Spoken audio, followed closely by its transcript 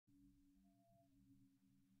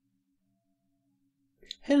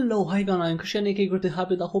Hello, hi Ghana, I'm Christian aka Cryptic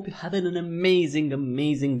Hybrid. I hope you're having an amazing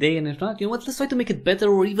day, and if not, you know what, let's try to make it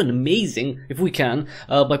better or even amazing, if we can,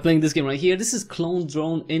 by playing this game right here. This is Clone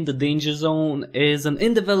Drone in the Danger Zone. Is an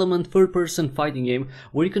in-development third-person fighting game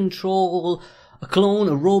where you control a clone,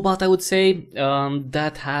 a robot I would say,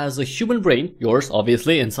 that has a human brain, yours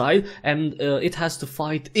obviously, inside, and it has to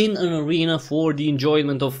fight in an arena for the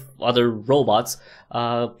enjoyment of other robots.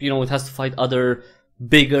 You know, it has to fight other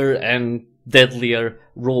bigger and deadlier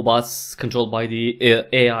robots controlled by the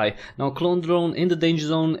AI. Now, Clone Drone in the Danger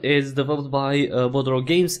Zone is developed by Bodoro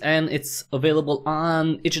Games, and it's available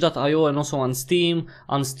on itch.io and also on Steam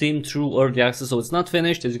through early access. So it's not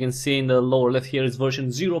finished. As you can see in the lower left here, it's version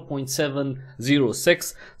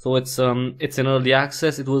 0.706. So it's in early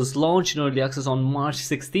access. It was launched in early access on March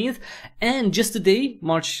 16th, and just today,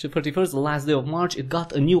 March 31st, the last day of March, it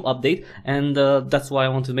got a new update, and that's why I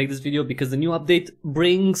want to make this video, because the new update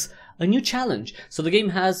brings a new challenge. So the game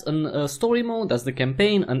has a story mode, that's the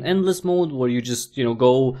campaign, an endless mode where you just, you know,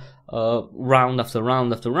 go round after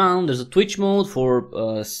round after round. There's a Twitch mode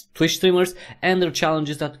for Twitch streamers, and there are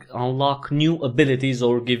challenges that unlock new abilities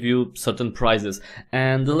or give you certain prizes.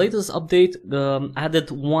 And the latest update added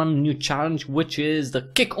one new challenge, which is the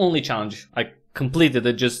kick only challenge. I completed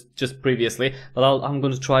it just previously, but I'm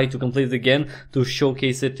going to try to complete it again to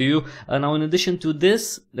showcase it to you. Now, in addition to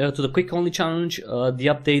this, to the quick only challenge, the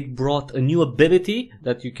update brought a new ability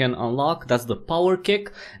that you can unlock. That's the power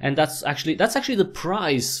kick, and that's actually the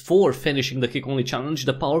prize for finishing the kick only challenge.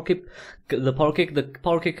 The power kick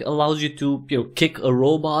allows you to, you know, kick a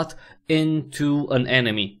robot into an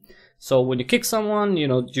enemy. So when you kick someone, you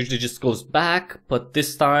know, it usually just goes back, but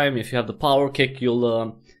this time, if you have the power kick,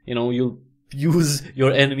 you'll use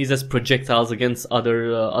your enemies as projectiles against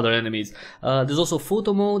other enemies. There's also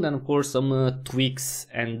photo mode and of course some tweaks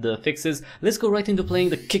and fixes. Let's go right into playing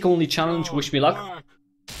the kick only challenge. Wish me luck.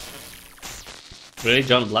 Really,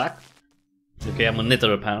 John Black? Okay, I'm a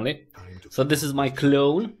knitter apparently. So this is my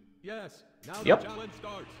clone. Yes. Yep.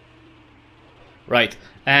 Right,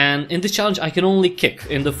 and in this challenge I can only kick.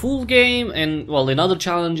 In the full game, and well, in other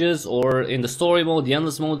challenges or in the story mode, the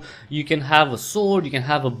endless mode, you can have a sword, you can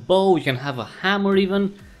have a bow, you can have a hammer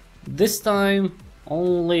even. This time,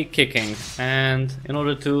 only kicking. And in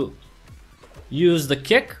order to use the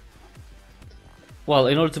kick, well,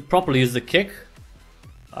 in order to properly use the kick,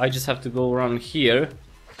 I just have to go around here.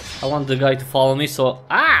 I want the guy to follow me, so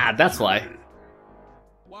that's why.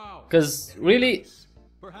 Because really,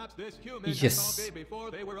 perhaps this human yes.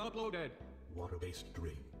 before they were uploaded. Water-based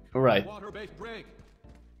drink. Right. Water-based drink.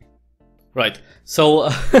 Right. So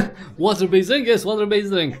water-based drink, yes,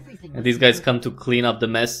 water-based drink. And these guys come to clean up the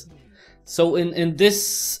mess. So in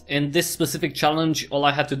this specific challenge, all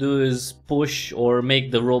I had to do is push or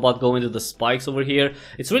make the robot go into the spikes over here.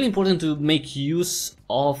 It's really important to make use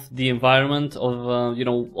of the environment, of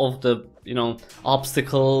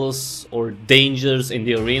obstacles or dangers in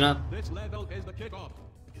the arena. This level is the kickoff.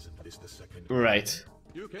 Isn't this the second? Right.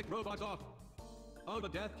 You kick robots off the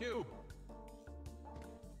death cube.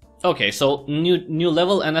 Okay, so new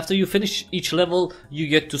level, and after you finish each level, you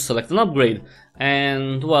get to select an upgrade.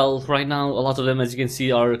 And well, right now a lot of them, as you can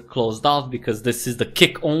see, are closed off because this is the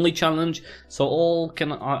kick only challenge. So all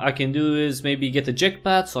I can do is maybe get a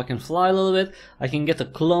jetpack so I can fly a little bit. I can get a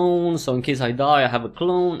clone, so in case I die I have a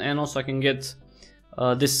clone, and also I can get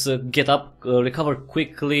this get up, recover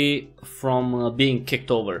quickly from being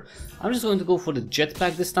kicked over. I'm just going to go for the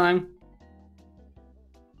jetpack this time,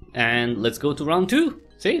 and let's go to round 2.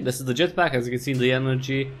 See, this is the jetpack, as you can see in the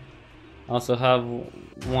energy. I also have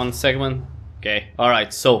one segment. Okay,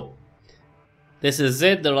 alright, so this is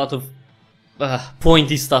it. There are a lot of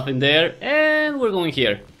pointy stuff in there, and we're going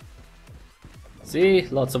here. See,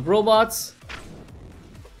 lots of robots.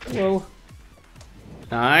 Hello.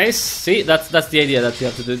 Nice. See, that's the idea that you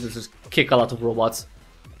have to do, is just kick a lot of robots.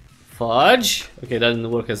 Fudge. Okay, that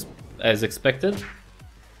didn't work as expected.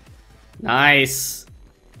 Nice.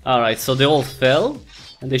 Alright, so they all fell,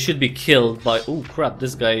 and they should be killed by... Oh crap,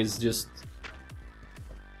 this guy is just...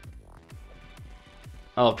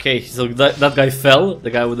 Okay, so that guy fell, the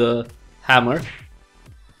guy with the hammer.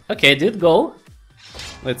 Okay, did go.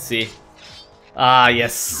 Let's see.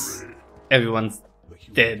 Yes. Everyone's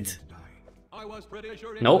dead.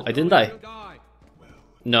 No, I didn't die.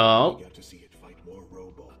 No.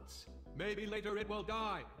 Maybe later it will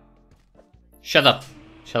die. Shut up.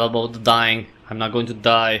 Shut up about the dying. I'm not going to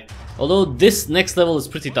die. Although this next level is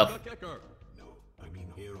pretty tough.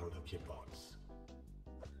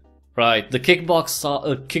 Right, the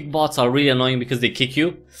kickbots are really annoying because they kick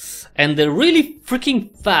you, and they're really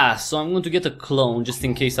freaking fast. So I'm going to get a clone just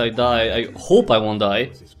in case I die. I hope I won't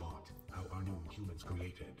die.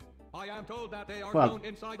 that they are Well. grown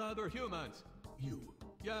inside other humans. You.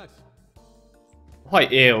 Yes. Why,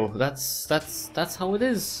 ew, that's how it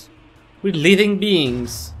is. We're living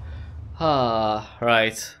beings. Ah,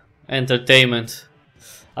 right. Entertainment.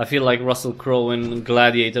 I feel like Russell Crowe in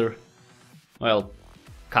Gladiator. Well,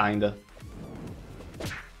 kinda.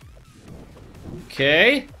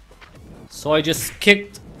 Okay. So I just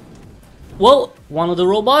kicked... Well, one of the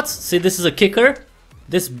robots. See, this is a kicker.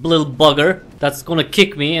 This little bugger that's gonna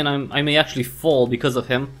kick me, and I may actually fall because of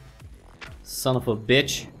him. Son of a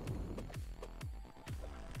bitch.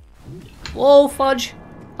 Whoa, fudge.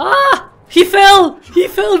 Ah! He fell! He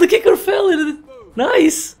fell! The kicker fell!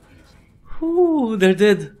 Nice! Ooh, they're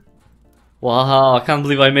dead. Wow, I can't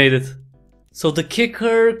believe I made it. So the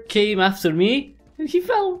kicker came after me, and he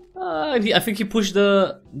fell. I think he pushed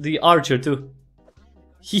the archer too.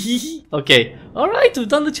 Okay, alright, we've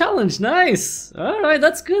done the challenge, nice! Alright,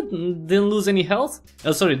 that's good, didn't lose any health.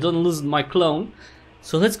 Oh, sorry, didn't lose my clone.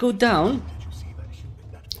 So let's go down.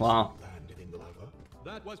 Wow.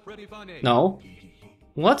 That was pretty funny. No.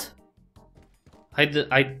 What?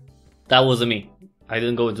 That wasn't me. I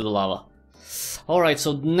didn't go into the lava. Alright,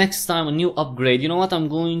 so next time a new upgrade. You know what? I'm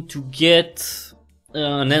going to get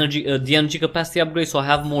the energy capacity upgrade, so I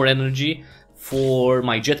have more energy for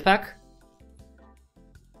my jetpack.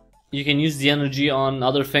 You can use the energy on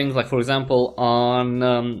other things, like for example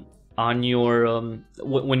on your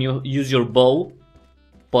when you use your bow.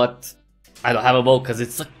 But I don't have a bow because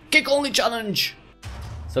it's a kick only challenge.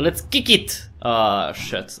 So let's kick it. Ah,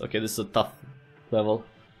 shit. Okay, this is a tough level.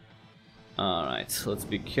 Alright, let's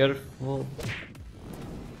be careful.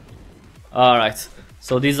 Alright,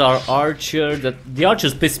 so these are archers. The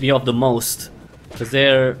archers piss me off the most, because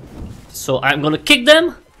they're... So I'm gonna kick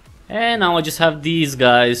them, and now I just have these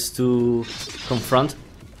guys to confront.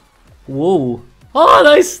 Whoa. Oh,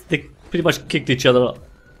 nice! They pretty much kicked each other up.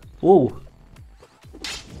 Whoa.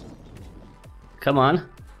 Come on.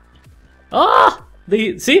 Ah!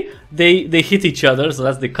 They hit each other,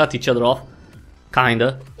 so they cut each other off.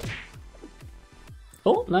 Kinda.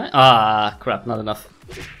 Oh, nice. Ah, crap, not enough.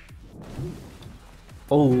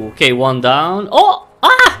 Oh, okay, one down. Oh!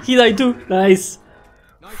 Ah! He died too. Nice.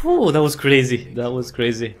 Whew, that was crazy. That was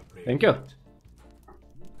crazy. Thank you.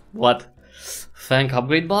 What? Thank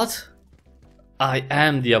upgrade bot? I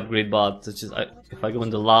am the upgrade bot. It's just, if I go in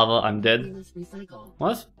the lava, I'm dead.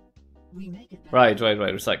 What? Right,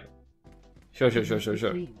 recycle. Sure.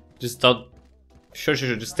 Just don't... Sure,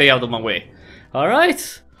 just stay out of my way.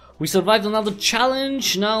 Alright, we survived another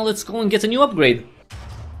challenge. Now let's go and get a new upgrade.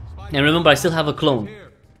 And remember, I still have a clone.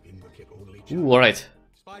 Ooh, alright.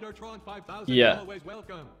 Yeah.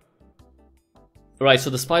 Right, so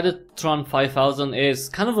the Spidertron 5000 is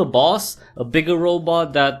kind of a boss, a bigger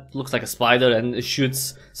robot that looks like a spider and it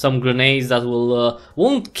shoots some grenades that will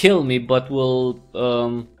won't kill me, but will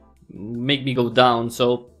make me go down.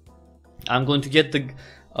 So I'm going to get the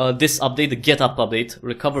this update, the Get Up update,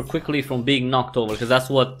 recover quickly from being knocked over, because that's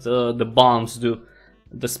what the bombs do.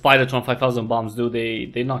 The Spidertron 5000 bombs do.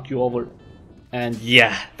 They knock you over, and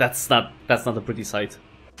yeah, that's not a pretty sight.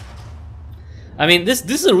 I mean, this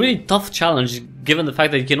is a really tough challenge, given the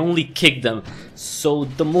fact that you can only kick them. So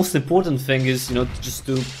the most important thing is, you know, just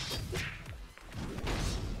to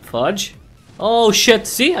fudge. Oh shit!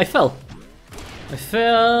 See, I fell,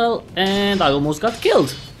 and I almost got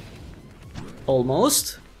killed.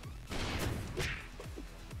 Almost.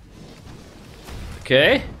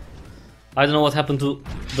 Okay. I don't know what happened to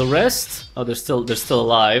the rest. Oh, they're still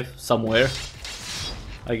alive somewhere,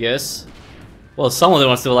 I guess. Well, some of them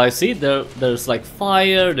are still alive. See, there's like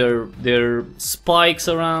fire. There are spikes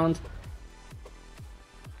around.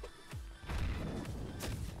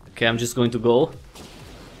 Okay, I'm just going to go.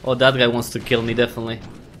 Oh, that guy wants to kill me, definitely.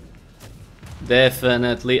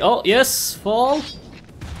 Definitely. Oh, yes, fall.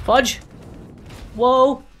 Fudge.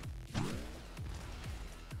 Whoa.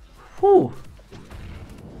 Whew.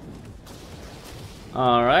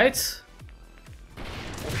 Alright.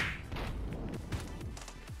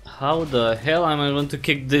 How the hell am I going to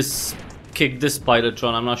kick this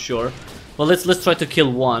Spidertron? I'm not sure. Well, let's try to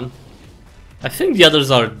kill one. I think the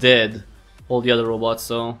others are dead. All the other robots,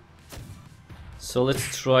 so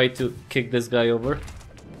let's try to kick this guy over.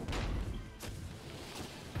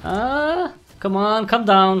 Ah, come on, come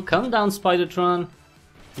down, Spidertron.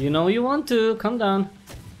 You know you want to, come down.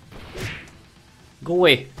 Go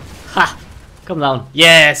away. Ha! Come down.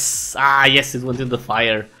 Yes! Ah, yes, it went in the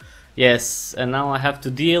fire. Yes, and now I have to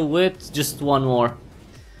deal with just one more.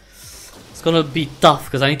 It's gonna be tough,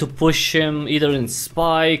 because I need to push him either in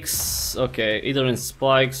spikes. Okay, either in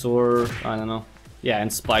spikes or... I don't know. Yeah, in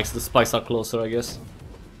spikes. The spikes are closer, I guess.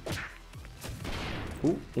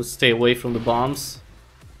 Ooh, let's stay away from the bombs.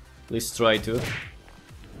 At least try to.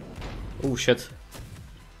 Oh shit.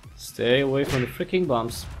 Stay away from the freaking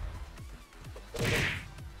bombs.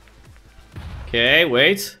 Okay,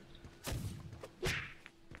 wait.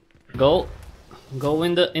 Go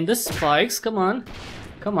in the spikes. Come on,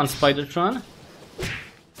 come on, Spidertron.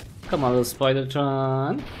 Come on, little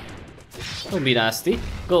Spidertron. Don't be nasty.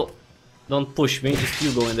 Go. Don't push me. Just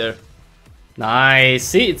you go in there. Nice.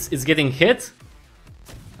 See, it's getting hit.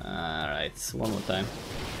 All right, one more time.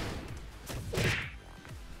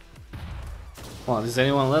 Well, is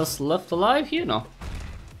anyone else left alive here? No.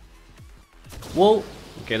 Whoa.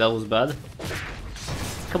 Okay, that was bad.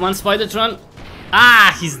 Come on, Spidertron.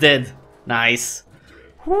 Ah, he's dead. Nice.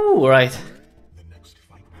 Whoo, right.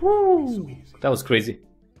 Whoo. That was crazy.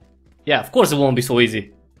 Yeah, of course it won't be so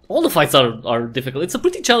easy. All the fights are difficult. It's a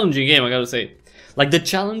pretty challenging game, I gotta say. Like, the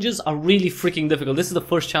challenges are really freaking difficult. This is the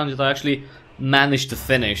first challenge that I actually managed to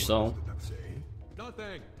finish, so...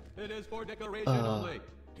 Nothing. It is for decoration only.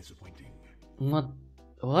 Disappointing.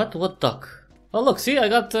 What duck? Oh look, see, I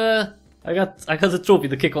got the trophy,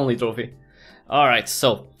 the kick only trophy. Alright,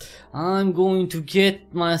 so I'm going to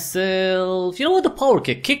get myself, you know what, the power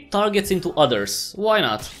kick. Kick targets into others. Why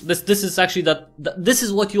not? This is actually this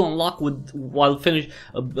is what you unlock with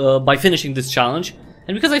by finishing this challenge.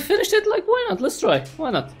 And because I finished it, like, why not? Let's try.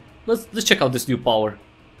 Why not? Let's check out this new power.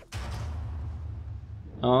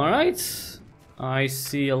 Alright. I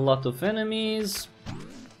see a lot of enemies.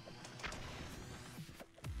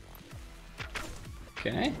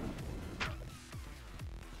 Okay.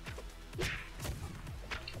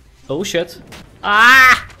 Oh shit.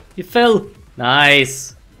 Ah! He fell!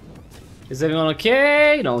 Nice! Is everyone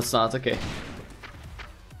okay? No, it's not. Okay.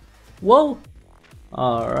 Whoa!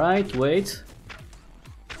 Alright, wait.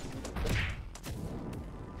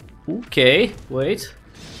 Okay, wait.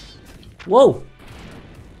 Whoa!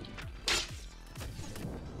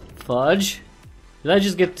 Fudge. Did I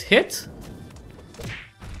just get hit?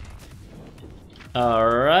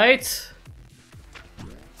 Alright.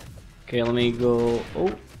 Okay, let me go.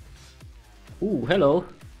 Oh. Ooh, hello.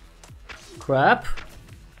 Crap.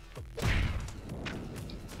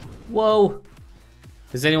 Whoa.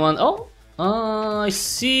 Is anyone... Oh! I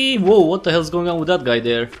see. Whoa, what the hell's going on with that guy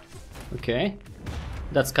there? Okay.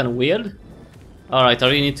 That's kind of weird. Alright, I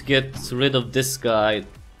really need to get rid of this guy.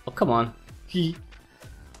 Oh, come on.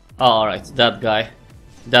 Alright, that guy.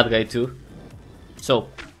 That guy too. So,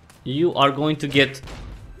 you are going to get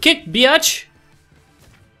kicked, biatch!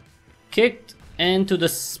 Kicked into the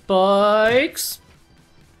spikes.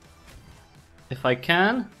 If I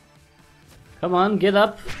can. Come on, get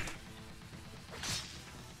up.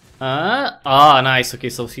 Nice. Okay,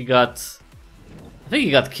 so he got... I think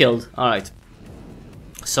he got killed. Alright.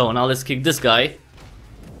 So, now let's kick this guy.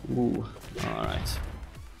 Ooh, alright.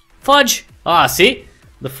 Fudge! Ah, see?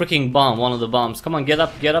 The freaking bomb, one of the bombs. Come on, get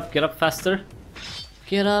up, get up, get up faster.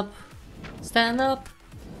 Get up. Stand up.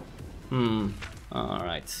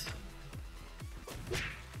 Alright.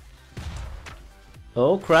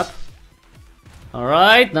 Oh, crap.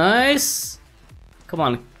 Alright, nice. Come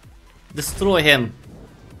on. Destroy him.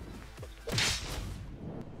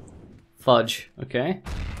 Fudge. Okay.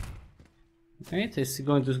 Wait, is he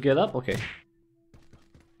going to get up? Okay.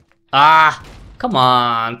 Ah! Come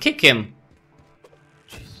on, kick him.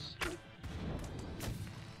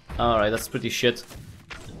 Alright, that's pretty shit.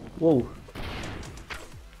 Whoa.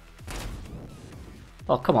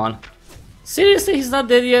 Oh, come on. Seriously, he's not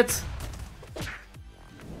dead yet?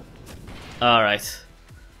 Alright.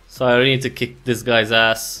 So I really need to kick this guy's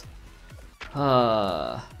ass.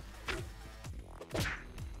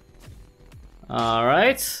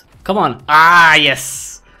 Alright. Come on. Ah,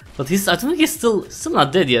 yes! But I think he's still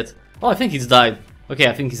not dead yet. Oh, I think he's died. Okay,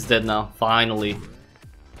 I think he's dead now. Finally.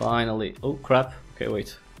 Finally. Oh, crap. Okay,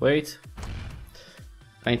 wait. Wait.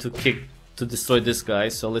 I need to kick to destroy this guy,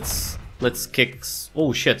 so let's kick.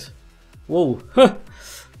 Oh shit. Whoa.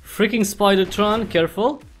 Freaking Spidertron,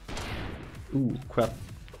 careful. Ooh, crap.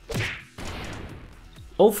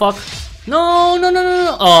 Oh fuck. No, no, no, no,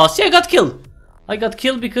 no. Oh, see, I got killed. I got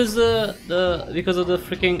killed because because of the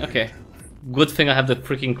freaking. Okay. Good thing I have the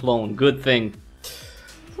freaking clone. Good thing.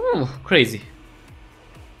 Crazy.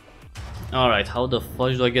 Alright, how the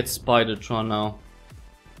fudge do I get Spidertron now?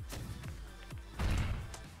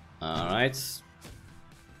 Alright.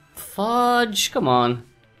 Fudge, come on.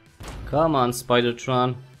 Come on,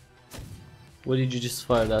 Spidertron. What did you just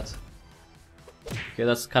fire that? Okay,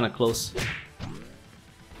 that's kind of close.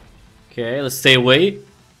 Okay, let's stay away.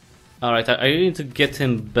 Alright, I really need to get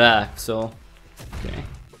him back, so... Okay.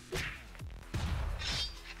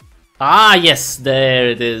 Ah, yes, there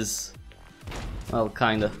it is. Well,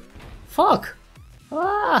 kinda. Fuck!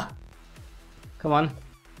 Ah! Come on.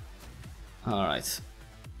 Alright.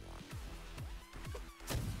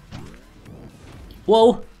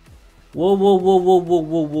 Whoa! Whoa, whoa, whoa, whoa, whoa,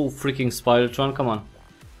 whoa, whoa, freaking Spidertron, come on.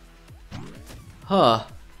 Huh.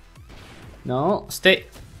 No, stay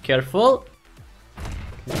careful.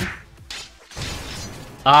 Okay.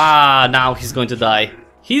 Ah, now he's going to die.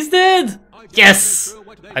 He's dead! Yes!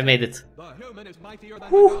 I made it.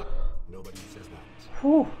 Whew.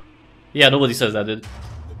 Whew. Yeah, nobody says that, dude.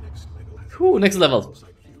 Whew, next level.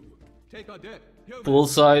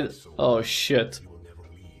 Poolside. Oh shit.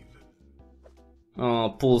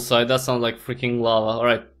 Oh, poolside. That sounds like freaking lava.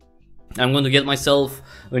 Alright. I'm going to get myself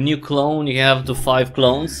a new clone. You have to 5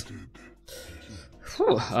 clones.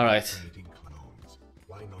 Alright.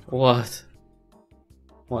 What?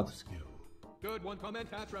 What?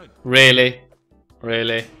 Really?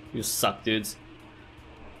 Really? You suck, dudes.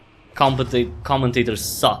 Commentators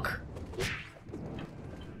suck.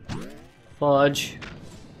 Fudge.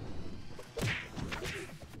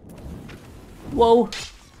 Whoa.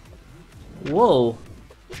 Whoa.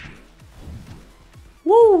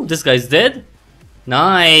 Whoa, this guy's dead.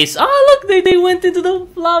 Nice. Oh, look, they went into the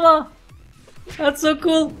lava. That's so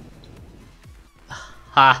cool.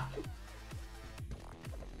 Ha.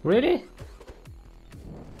 Really?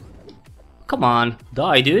 Come on,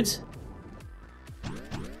 die, dudes.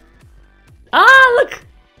 Ah, look.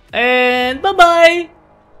 And bye-bye.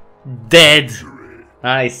 Dead.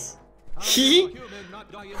 Nice.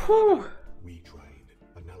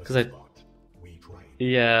 Cause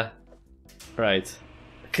yeah, right.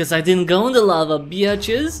 Cause I didn't go in the lava,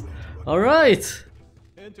 biatches. All right.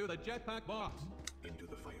 Into the jetpack box. Into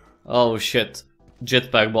the fire. Oh shit,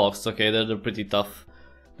 jetpack box. Okay, they're pretty tough.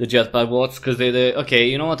 The jetpack box, cause they. Okay,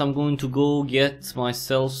 you know what? I'm going to go get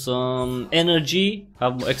myself some energy.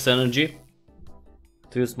 Have extra energy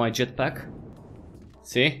to use my jetpack.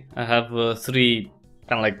 See, I have 3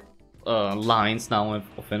 kind of like lines now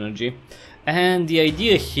of energy. And the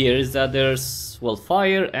idea here is that there's, well,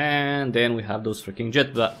 fire, and then we have those freaking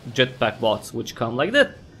jetpack bots which come like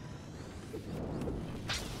that.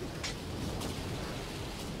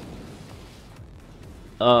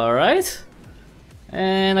 Alright.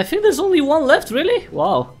 And I think there's only one left, really?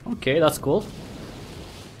 Wow, okay, that's cool.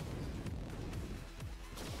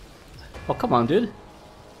 Oh, come on, dude.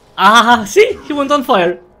 Ah, see? He went on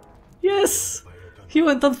fire. Yes! He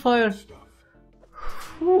went on fire.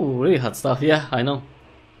 Ooh, really hot stuff, yeah, I know.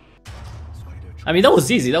 I mean, that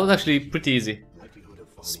was easy, that was actually pretty easy.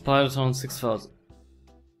 Spidertron 6000.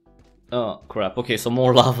 Oh, crap, okay, so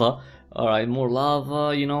more lava. Alright, more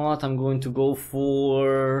lava, you know what, I'm going to go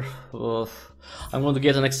for... I'm going to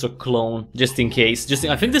get an extra clone, just in case.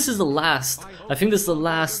 I think this is the last,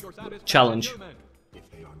 challenge.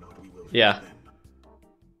 Yeah.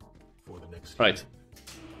 Right.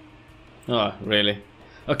 Oh, really?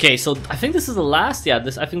 Okay, so I think this is the last, yeah,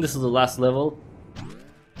 I think this is the last level.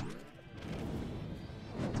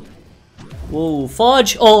 Whoa,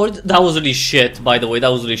 fudge! Oh, that was really shit, by the way, that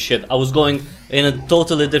was really shit. I was going in a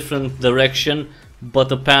totally different direction,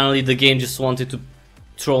 but apparently the game just wanted to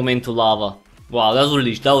throw me into lava. Wow, that was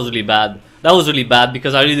really bad. That was really bad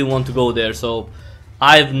because I really didn't want to go there, so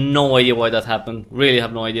I have no idea why that happened. Really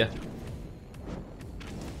have no idea.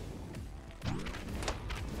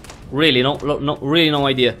 Really, really no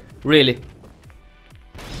idea. Really.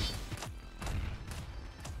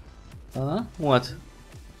 What?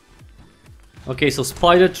 Okay, so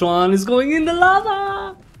Spidertron is going in the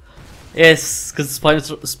lava! Yes, because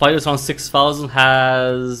Spidertron 6000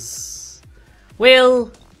 has...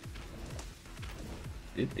 Well...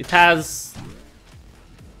 It has...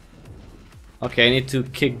 Okay, I need to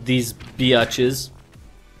kick these biatches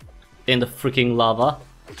in the freaking lava.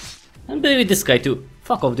 And maybe this guy too.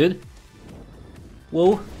 Fuck off, dude.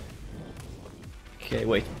 Whoa. Okay,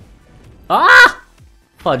 wait. Ah!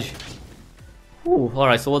 Fudge. Ooh,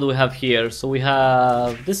 alright, so what do we have here? So we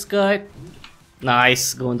have this guy.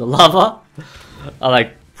 Nice, go in the lava. I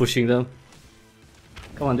like pushing them.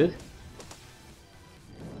 Come on, dude.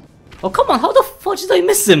 Oh, come on, how the fuck did I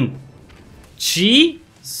miss him?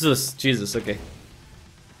 Jesus, okay.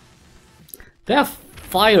 They have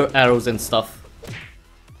fire arrows and stuff.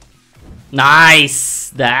 Nice!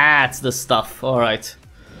 That's the stuff. Alright.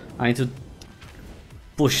 I need to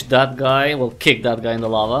push that guy. Well, kick that guy in the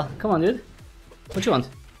lava. Come on, dude. What you want?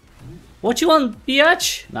 What you want,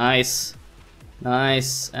 biatch? Nice.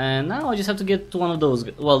 Nice. And now I just have to get to one of those.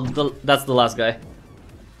 Well, that's the last guy.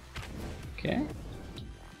 Okay.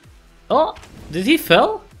 Oh! Did he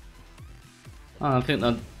fell? I think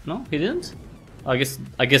not. No, he didn't? I guess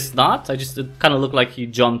not. It kind of looked like he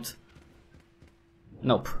jumped.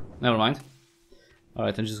 Nope. Never mind.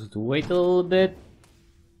 Alright, I'm just going to wait a little bit.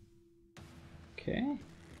 Okay.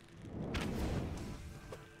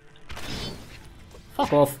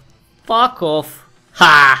 Fuck off. Fuck off.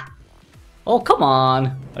 Ha! Oh, come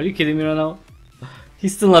on. Are you kidding me right now?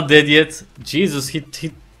 He's still not dead yet. Jesus, he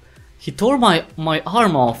tore my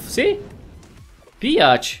arm off. See?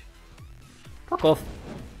 Biatch. Fuck off.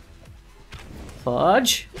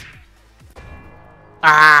 Fudge.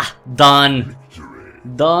 Ah! Done.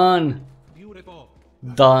 Done. Beautiful.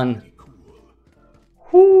 Done.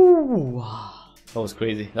 Whoo! That was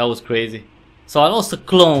crazy. That was crazy. So I lost a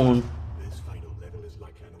clone. This final level is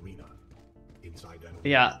like an arena. Inside an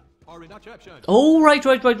Yeah. Inception. Oh, right.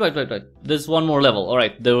 There's one more level.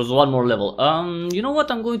 Alright, there was one more level. You know what?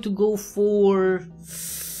 I'm going to go for...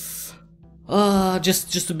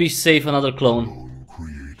 just to be safe, another clone.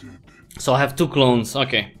 So I have 2 clones.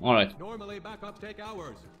 Okay, alright. Normally backups take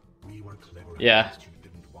hours. We were clever. Yeah. You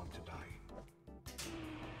didn't want to die.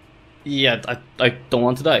 Yeah, I don't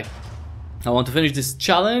want to die. I want to finish this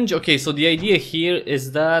challenge. Okay, so the idea here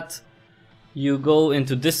is that you go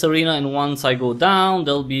into this arena, and once I go down,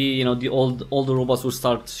 there'll be, you know, all the robots will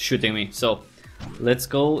start shooting me. So let's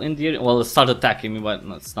go in the, well, start attacking me, but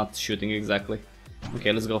it's not shooting exactly.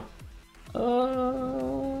 Okay, let's go.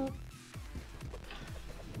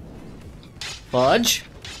 Fudge.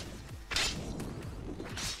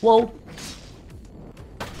 Whoa.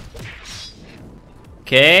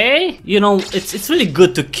 Okay, you know, it's really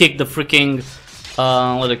good to kick the freaking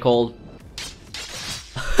what are they called?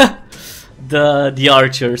 the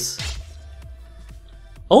archers.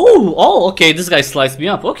 Oh, okay, this guy sliced me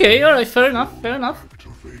up. Okay, alright, fair enough.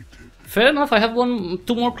 Fair enough, I have 2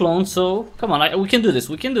 more clones, so come on, we can do this.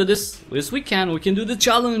 We can do this. Yes, we can. We can do the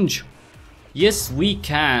challenge. Yes, we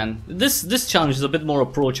can. This challenge is a bit more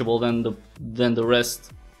approachable than the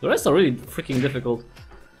rest. The rest are really freaking difficult.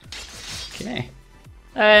 Okay.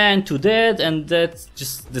 And 2 dead, and that's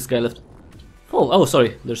just this guy left. Oh,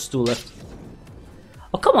 sorry, there's 2 left.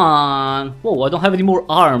 Oh, come on! Whoa, I don't have any more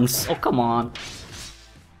arms. Oh, come on.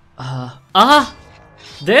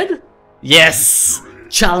 Dead? Yes!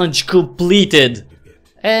 Challenge completed!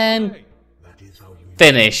 And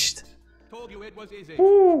finished. Told you it was easy.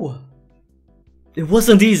 Ooh. It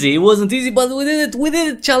wasn't easy, but we did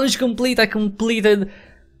it, challenge complete, I completed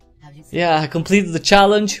the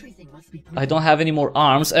challenge. I don't have any more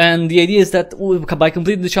arms, and the idea is that by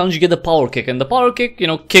completing the challenge you get the power kick, and the power kick, you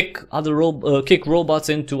know, kick robots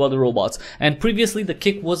into other robots. And previously the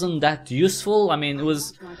kick wasn't that useful. I mean, it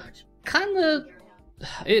was kind of,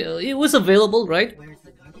 it was available, right,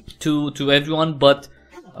 to everyone, but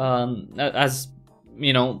as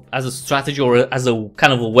you know, as a strategy or as a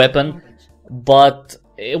kind of a weapon, but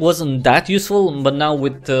it wasn't that useful. But now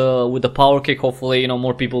with the power kick, hopefully, you know,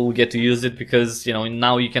 more people will get to use it, because, you know,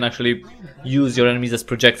 now you can actually use your enemies as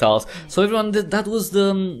projectiles. So everyone, that was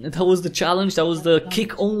the challenge. That was the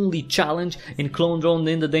kick only challenge in Clone Drone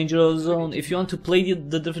in the Danger Zone. If you want to play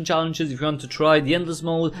the different challenges, if you want to try the endless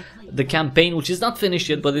mode, the campaign, which is not finished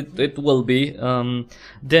yet, but it will be,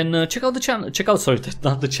 then check out the channel. Check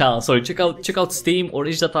out Steam or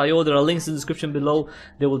itch.io. There are links in the description below.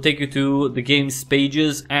 They will take you to the game's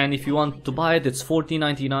pages, and if you want to buy it, it's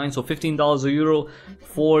 $14.99, so $15 a euro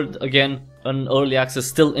for, again, an early access,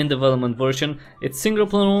 still in development version. It's single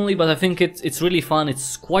player only, but I think it's really fun.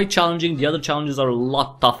 It's quite challenging. The other challenges are a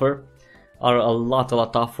lot tougher.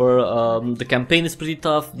 The campaign is pretty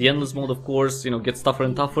tough. The endless mode, of course, you know, gets tougher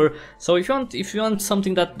and tougher. So if you want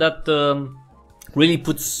something that really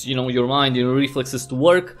puts, you know, your mind, your reflexes to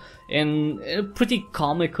work in a pretty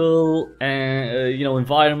comical you know,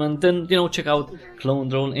 environment, then, you know, check out Clone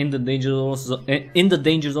Drone in the Danger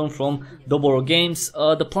Zone from Doboro Games.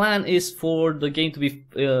 The plan is for the game to be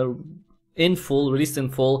released in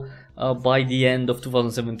full by the end of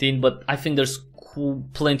 2017, but I think there's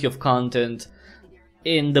plenty of content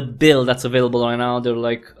in the build that's available right now. They're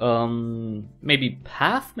like maybe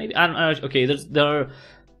half, maybe, I don't know. Okay, there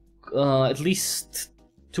are at least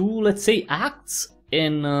 2, let's say, acts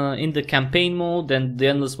in the campaign mode. Then the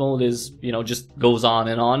endless mode is, you know, just goes on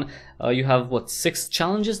and on. You have what, 6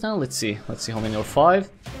 challenges now? Let's see how many, or 5.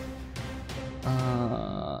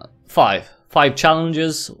 5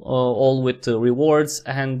 challenges, all with links,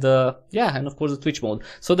 and yeah, and of course the Twitch mode.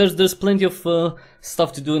 So there's plenty of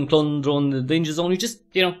stuff to do in Clone Drone the Danger Zone. You just,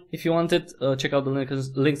 you know, if you want it, check out the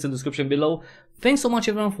links in the description below. Thanks so much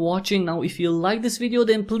everyone for watching. Now if you like this video,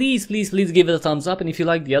 then please give it a thumbs up, and if you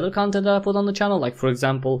like the other content that I put on the channel, like for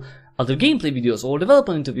example other gameplay videos or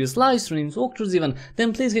development interviews, live streams, walkthroughs even,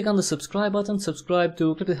 then please click on the subscribe button, subscribe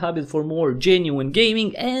to Cryptic Hybrid for more genuine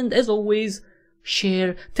gaming, and as always,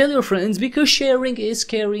 share, tell your friends, because sharing is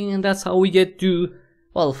caring, and that's how we get to,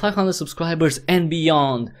 well, 500 subscribers and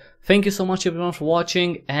beyond. Thank you so much everyone for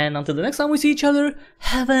watching, and until the next time we see each other,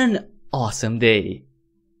 have an awesome day.